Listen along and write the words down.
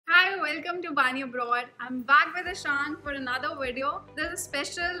welcome to Bani Abroad. I'm back with Ishan for another video. There's a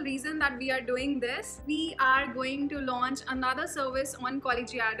special reason that we are doing this. We are going to launch another service on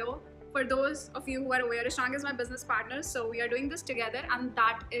Collegiado. For those of you who are aware, Ishan is my business partner, so we are doing this together, and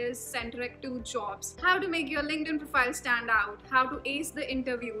that is centric to jobs. How to make your LinkedIn profile stand out, how to ace the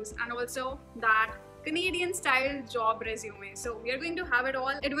interviews, and also that Canadian style job resume. So we are going to have it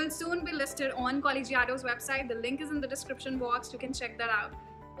all. It will soon be listed on Collegiado's website. The link is in the description box. You can check that out.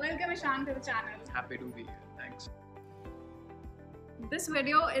 Welcome Ishan to the channel. Happy to be here. Thanks. This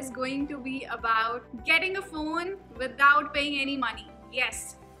video is going to be about getting a phone without paying any money.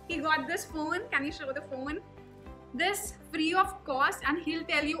 Yes, he got this phone. Can you show the phone? This free of cost, and he'll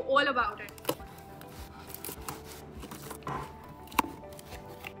tell you all about it.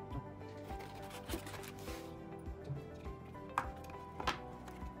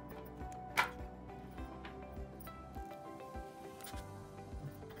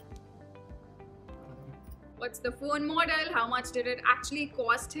 What's the phone model? How much did it actually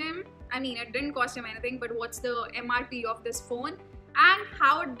cost him? I mean, it didn't cost him anything, but what's the MRP of this phone? And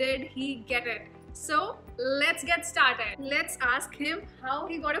how did he get it? So let's get started. Let's ask him how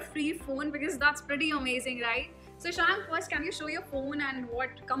he got a free phone, because that's pretty amazing, right? So Shan, first can you show your phone and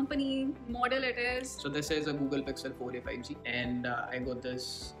what company model it is? So this is a Google Pixel 4a 5G, and I got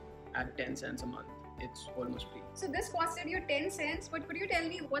this at 10 cents a month. It's almost free. So this costed you 10 cents, but could you tell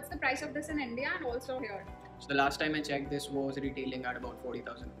me what's the price of this in India and also here? So the last time I checked, this was retailing at about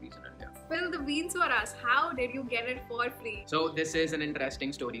 40,000 rupees in India. Spill the beans for us. How did you get it for free? So this is an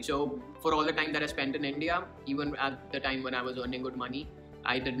interesting story. So for all the time that I spent in India, even at the time when I was earning good money,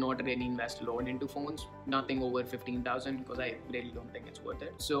 I did not really invest a lot into phones, nothing over 15,000, because I really don't think it's worth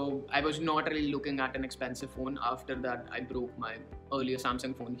it. So I was not really looking at an expensive phone. After that, I broke my earlier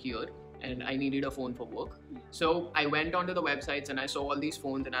Samsung phone here, and I needed a phone for work. So I went onto the websites and I saw all these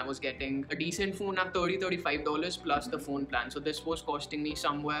phones, and I was getting a decent phone at $30-$35 plus the phone plan. So this was costing me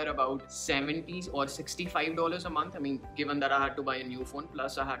somewhere about $70 or $65 a month. I mean, given that I had to buy a new phone,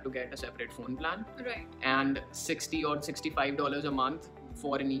 plus I had to get a separate phone plan. Right. And $60 or $65 a month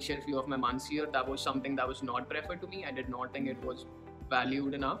for initial few of my months here, that was something that was not preferred to me. I did not think it was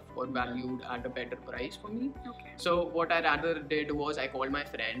valued enough or valued at a better price for me. Okay. So what I rather did was I called my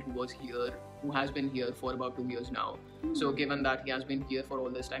friend who was here, who has been here for about 2 years now. So given that he has been here for all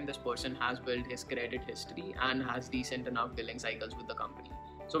this time, this person has built his credit history and has decent enough billing cycles with the company.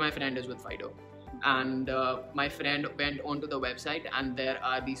 So my friend is with Fido. And my friend went onto the website, and there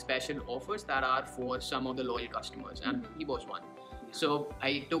are these special offers that are for some of the loyal customers, and he was one. So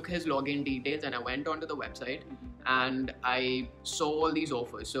I took his login details and I went onto the website and I saw all these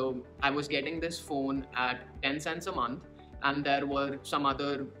offers. So I was getting this phone at 10 cents a month, and there were some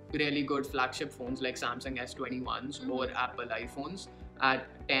other really good flagship phones like Samsung S21s or Apple iPhones at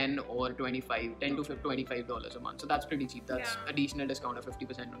 10 or $25 to $25 a month. So that's pretty cheap. That's additional discount of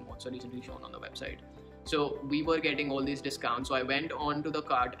 50% on what's originally shown on the website. So we were getting all these discounts. So I went on to the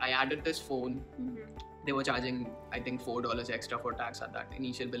cart, I added this phone. They were charging, I think, $4 extra for tax at that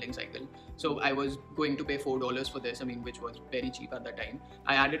initial billing cycle. So I was going to pay $4 for this, I mean, which was very cheap at that time.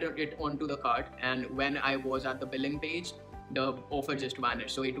 I added it onto the cart, and when I was at the billing page, the offer just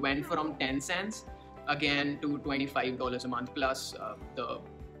vanished. So it went from 10 cents again to $25 a month, plus the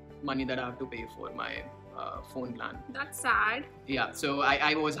money that I have to pay for my phone plan. That's sad. Yeah, so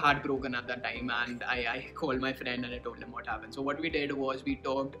I was heartbroken at that time, and I called my friend and I told him what happened. So what we did was we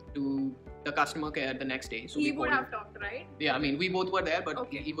talked to the customer care the next day. So he would have talked, right? Yeah, I mean, we both were there, but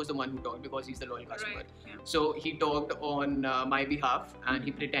he was the one who talked because he's the loyal customer. Right. Yeah. So he talked on my behalf, and he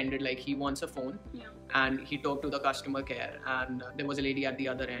pretended like he wants a phone. Yeah. And he talked to the customer care, and there was a lady at the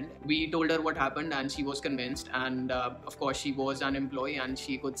other end. We told her what happened, and she was convinced. And of course, she was an employee, and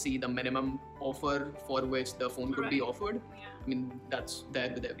she could see the minimum offer for which the phone could be offered. Yeah. I mean, that's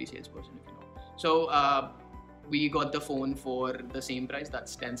there with every salesperson, if you know. So we got the phone for the same price,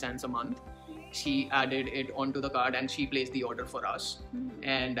 that's 10 cents a month. She added it onto the card and she placed the order for us.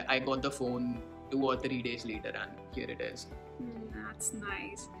 And I got the phone 2 or 3 days later, and here it is. That's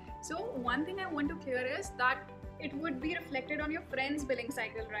nice. So one thing I want to clear is that it would be reflected on your friend's billing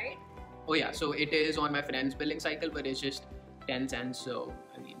cycle, right? Oh yeah, so it is on my friend's billing cycle, but it's just 10 cents, so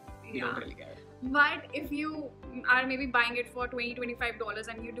I mean, we don't really care. But if you are maybe buying it for $20-$25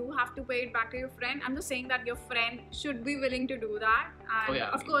 and you do have to pay it back to your friend, I'm just saying that your friend should be willing to do that. And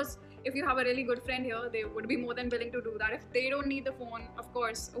of course, if you have a really good friend here, they would be more than willing to do that. If they don't need the phone, of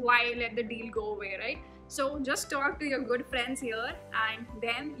course, why let the deal go away, right? So just talk to your good friends here, and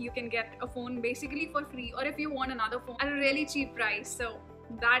then you can get a phone basically for free, or if you want another phone at a really cheap price. So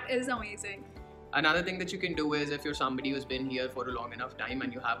that is amazing. Another thing that you can do is, if you're somebody who's been here for a long enough time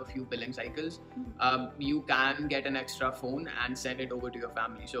and you have a few billing cycles, you can get an extra phone and send it over to your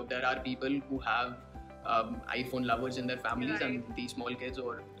family. So if there are people who have iPhone lovers in their families, and these small kids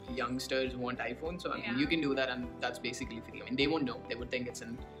or youngsters want iPhones, so I mean, you can do that, and that's basically free. I mean, they won't know; they would think it's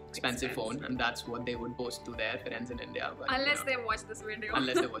an expensive phone, and that's what they would post to their friends in India. But, unless they watch this video.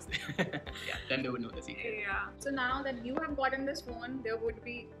 Unless they watch yeah, then they would know the secret. Yeah. So now that you have gotten this phone, there would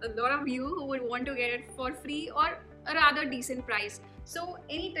be a lot of you who would want to get it for free or a rather decent price. So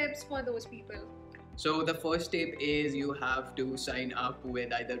any tips for those people? So the first tip is you have to sign up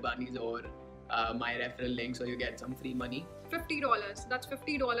with either Bani's or my referral link, so you get some free money. $50. That's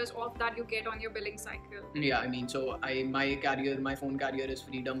 $50 off that you get on your billing cycle. Yeah, I mean, so my phone carrier is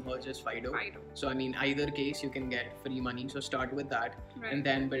Freedom, hers is Fido. So I mean, either case you can get free money. So start with that, and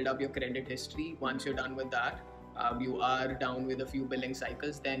then build up your credit history. Once you're done with that, you are down with a few billing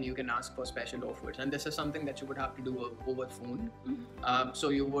cycles, then you can ask for special offers. And this is something that you would have to do over phone. So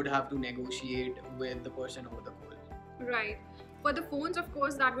you would have to negotiate with the person over the call. Right. For the phones, of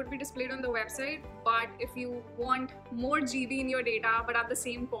course, that would be displayed on the website. But if you want more GB in your data, but at the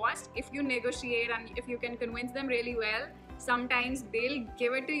same cost, if you negotiate and if you can convince them really well, sometimes they'll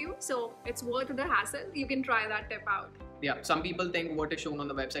give it to you. So it's worth the hassle. You can try that tip out. Yeah, some people think what is shown on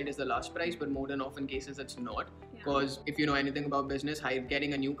the website is the last price, but more than often cases it's not. Because if you know anything about business,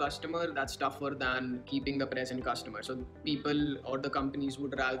 getting a new customer, that's tougher than keeping the present customer. So people or the companies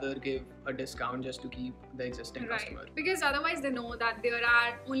would rather give a discount just to keep the existing customer. Because otherwise they know that there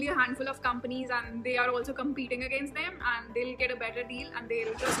are only a handful of companies and they are also competing against them, and they'll get a better deal and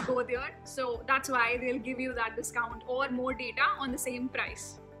they'll just go there. So that's why they'll give you that discount or more data on the same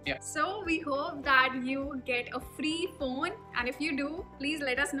price. Yeah. So we hope that you get a free phone, and if you do, please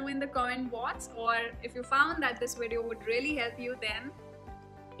let us know in the comment box, or if you found that this video would really help you, then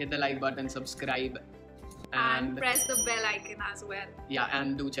hit the like button, subscribe, and press the bell icon as well. Yeah,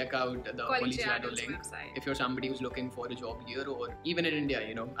 and do check out the Consultation link website if you're somebody who's looking for a job here, or even in India.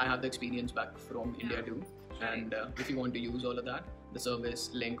 You know, I have the experience back from India too, and if you want to use all of that, the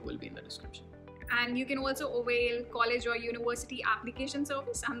service link will be in the description. And you can also avail college or university application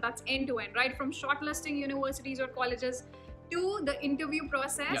service, and that's end-to-end, right from shortlisting universities or colleges to the interview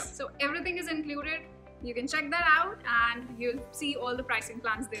process. So everything is included. You can check that out and you'll see all the pricing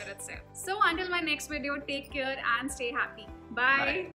plans there itself. So until my next video, take care and stay happy. Bye.